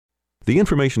The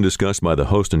information discussed by the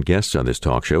host and guests on this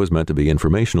talk show is meant to be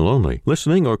informational only.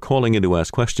 Listening or calling in to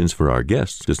ask questions for our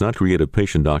guests does not create a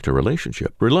patient-doctor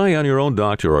relationship. Rely on your own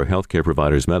doctor or healthcare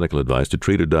provider's medical advice to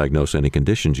treat or diagnose any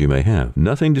conditions you may have.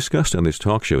 Nothing discussed on this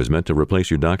talk show is meant to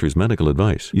replace your doctor's medical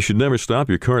advice. You should never stop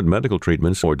your current medical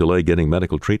treatments or delay getting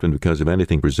medical treatment because of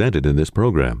anything presented in this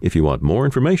program. If you want more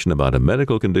information about a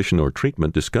medical condition or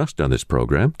treatment discussed on this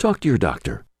program, talk to your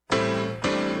doctor.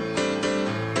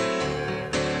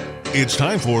 It's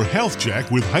time for Health Check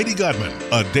with Heidi Godman,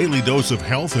 a daily dose of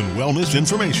health and wellness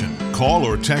information. Call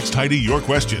or text Heidi your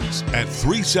questions at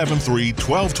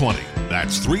 373-1220.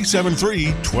 That's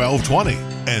 373-1220.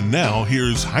 And now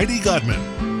here's Heidi Godman.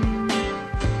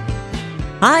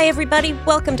 Hi, everybody.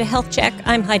 Welcome to Health Check.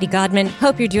 I'm Heidi Godman.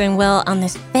 Hope you're doing well on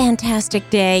this fantastic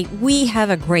day. We have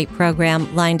a great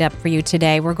program lined up for you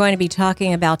today. We're going to be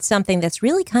talking about something that's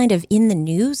really kind of in the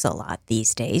news a lot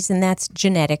these days, and that's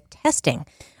genetic testing.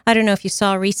 I don't know if you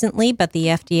saw recently, but the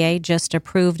FDA just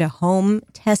approved a home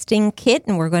testing kit,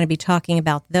 and we're going to be talking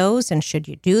about those and should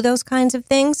you do those kinds of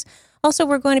things. Also,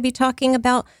 we're going to be talking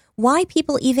about why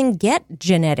people even get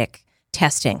genetic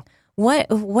testing. What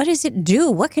does it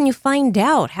do? What can you find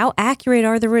out? How accurate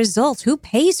are the results? Who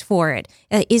pays for it?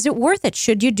 Is it worth it?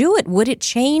 Should you do it? Would it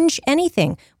change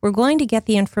anything? We're going to get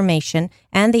the information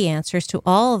and the answers to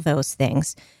all of those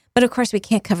things. But of course, we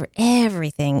can't cover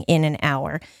everything in an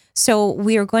hour. So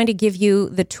we are going to give you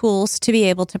the tools to be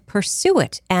able to pursue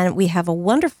it. And we have a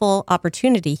wonderful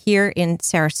opportunity here in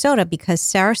Sarasota because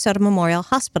Sarasota Memorial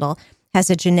Hospital has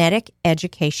a genetic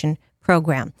education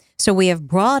program. So we have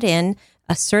brought in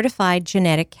a certified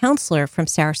genetic counselor from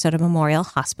Sarasota Memorial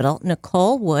Hospital,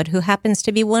 Nicole Wood, who happens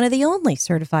to be one of the only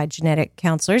certified genetic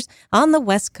counselors on the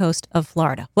west coast of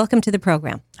Florida. Welcome to the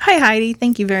program. Hi, Heidi.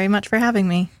 Thank you very much for having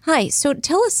me. Hi. So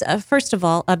tell us, first of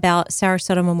all, about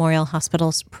Sarasota Memorial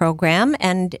Hospital's program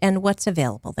and what's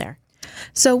available there.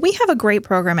 So we have a great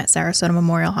program at Sarasota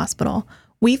Memorial Hospital.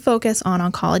 We focus on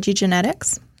oncology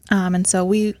genetics. And so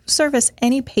we service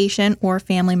any patient or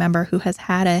family member who has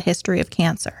had a history of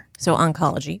cancer. So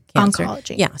oncology, cancer.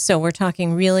 Oncology. Yeah, so we're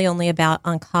talking really only about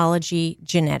oncology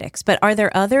genetics. But are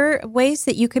there other ways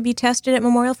that you could be tested at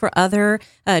Memorial for other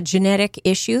genetic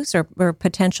issues or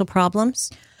potential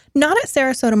problems? Not at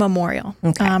Sarasota Memorial.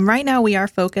 Okay. Right now we are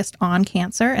focused on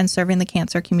cancer and serving the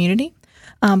cancer community.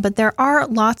 But there are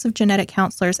lots of genetic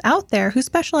counselors out there who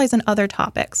specialize in other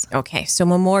topics. Okay, so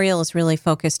Memorial is really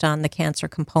focused on the cancer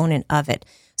component of it.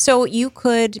 So you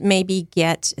could maybe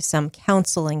get some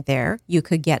counseling there. You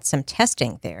could get some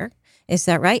testing there. Is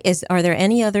that right? Are there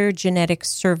any other genetic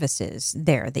services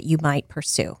there that you might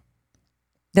pursue?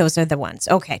 Those are the ones.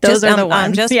 Okay. Those are the ones.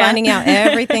 I'm just finding out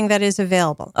everything that is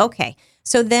available. Okay.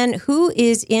 So then who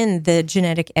is in the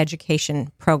genetic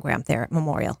education program there at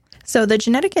Memorial? So the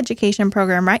genetic education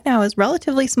program right now is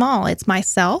relatively small. It's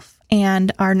myself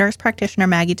and our nurse practitioner,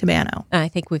 Maggie Tabano. I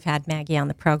think we've had Maggie on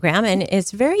the program, and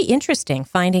it's very interesting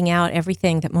finding out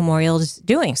everything that Memorial is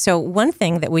doing. So one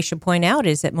thing that we should point out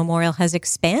is that Memorial has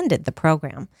expanded the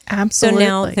program. Absolutely. So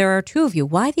now there are two of you.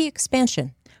 Why the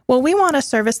expansion? Well, we want to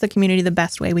service the community the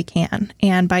best way we can.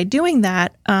 And by doing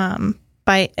that,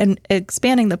 by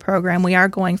expanding the program, we are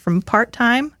going from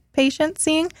part-time patient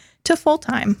seeing to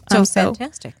full-time. So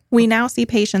fantastic. We now see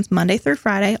patients Monday through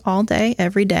Friday, all day,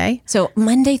 every day. So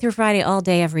Monday through Friday, all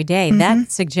day, every day. Mm-hmm.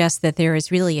 That suggests that there is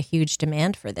really a huge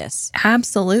demand for this.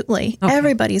 Absolutely. Okay.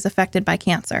 Everybody's affected by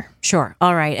cancer. Sure.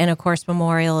 All right. And of course,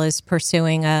 Memorial is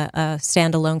pursuing a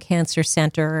standalone cancer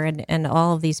center and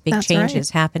all of these big That's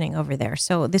changes right. happening over there.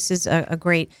 So this is a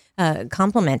great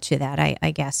complement to that,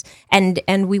 I guess.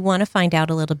 And we want to find out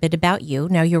a little bit about you.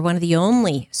 Now, you're one of the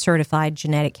only certified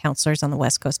genetic counselors on the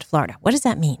west coast of Florida. What does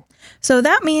that mean? So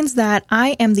that means that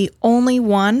I am the only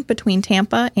one between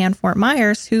Tampa and Fort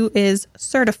Myers who is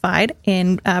certified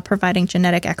in providing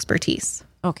genetic expertise.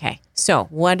 Okay. So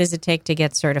what does it take to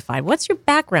get certified? What's your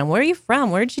background? Where are you from?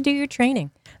 Where did you do your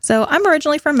training? So I'm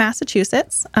originally from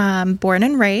Massachusetts, born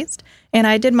and raised, and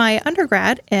I did my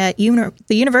undergrad at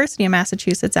the University of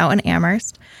Massachusetts out in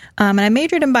Amherst. And I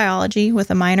majored in biology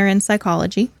with a minor in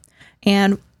psychology.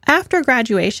 And after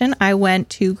graduation, I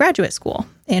went to graduate school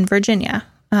in Virginia.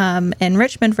 In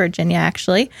Richmond, Virginia,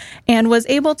 actually, and was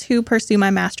able to pursue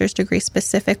my master's degree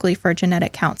specifically for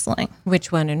genetic counseling.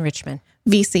 Which one in Richmond?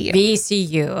 VCU.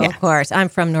 VCU, of course. I'm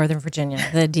from Northern Virginia,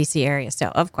 the D.C. area, so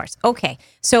of course. Okay,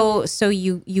 so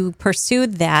you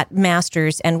pursued that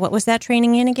master's, and what was that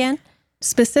training in again?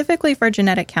 Specifically for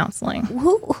genetic counseling.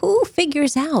 Who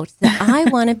figures out that I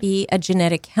want to be a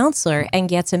genetic counselor and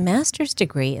gets a master's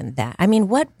degree in that? I mean,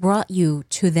 what brought you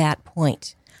to that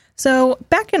point? So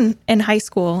back in high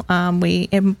school,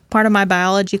 in part of my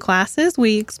biology classes,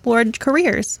 we explored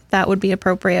careers that would be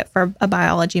appropriate for a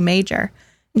biology major.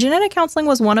 Genetic counseling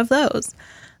was one of those.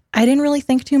 I didn't really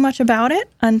think too much about it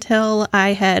until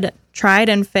I had tried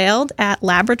and failed at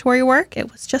laboratory work.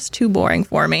 It was just too boring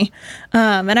for me.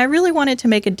 And I really wanted to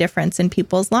make a difference in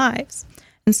people's lives.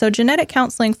 And so genetic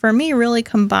counseling for me really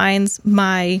combines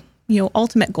my,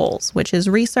 ultimate goals, which is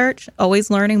research,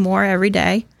 always learning more every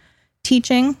day,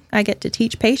 teaching, I get to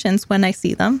teach patients when I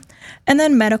see them, and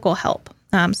then medical help.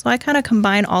 So I kind of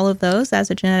combine all of those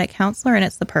as a genetic counselor, and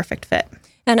it's the perfect fit.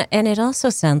 And it also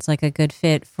sounds like a good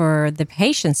fit for the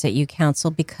patients that you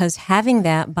counsel, because having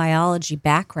that biology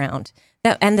background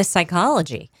and the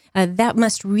psychology, that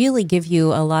must really give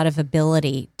you a lot of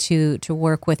ability to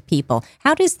work with people.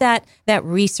 How does that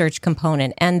research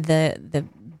component and the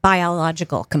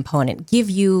biological component give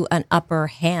you an upper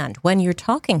hand when you're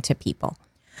talking to people?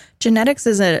 Genetics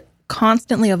is a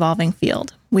constantly evolving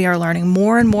field. We are learning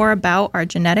more and more about our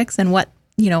genetics and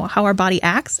how our body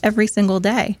acts every single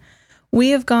day. We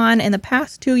have gone in the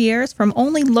past 2 years from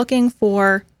only looking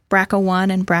for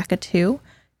BRCA1 and BRCA2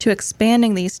 to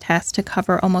expanding these tests to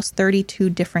cover almost 32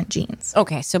 different genes.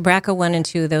 Okay, so BRCA1 and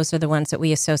 2, those are the ones that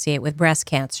we associate with breast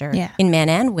cancer Yeah. in men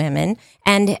and women.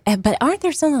 But aren't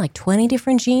there something like 20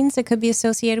 different genes that could be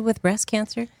associated with breast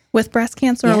cancer? With breast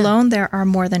cancer alone, there are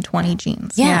more than 20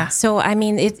 genes. Yeah. So, I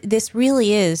mean, this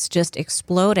really is just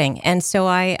exploding. And so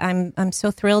I'm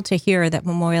so thrilled to hear that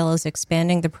Memorial is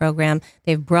expanding the program.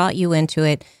 They've brought you into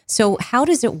it. So how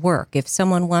does it work if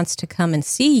someone wants to come and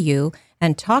see you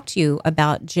and talk to you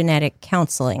about genetic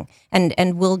counseling?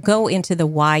 And we'll go into the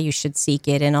why you should seek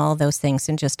it and all those things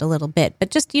in just a little bit. But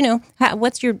just,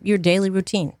 what's your daily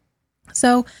routine?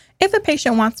 So if a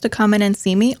patient wants to come in and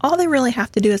see me, all they really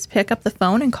have to do is pick up the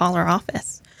phone and call our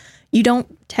office. You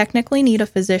don't technically need a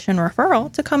physician referral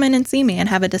to come in and see me and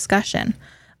have a discussion.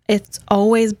 It's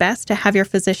always best to have your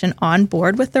physician on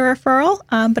board with the referral,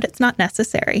 but it's not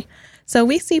necessary. So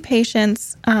we see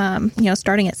patients,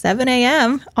 starting at 7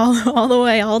 a.m. all the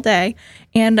way all day,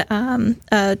 and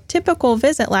a typical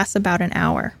visit lasts about an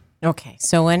hour. Okay,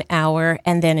 so an hour,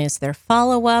 and then is there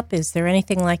follow-up? Is there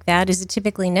anything like that? Is it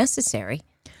typically necessary?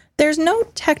 There's no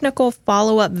technical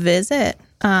follow-up visit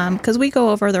because we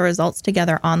go over the results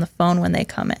together on the phone when they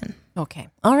come in. Okay.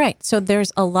 All right. So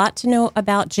there's a lot to know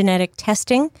about genetic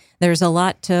testing. There's a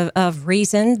lot of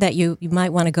reason that you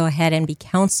might want to go ahead and be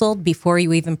counseled before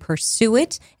you even pursue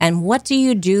it. And what do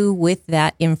you do with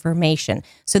that information?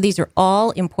 So these are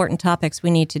all important topics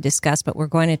we need to discuss, but we're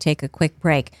going to take a quick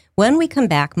break. When we come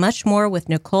back, much more with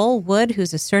Nicole Wood,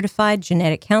 who's a certified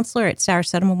genetic counselor at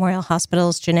Sarasota Memorial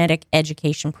Hospital's Genetic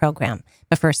Education Program.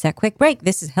 But first, that quick break.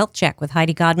 This is Health Check with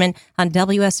Heidi Godman on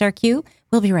WSRQ.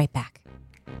 We'll be right back.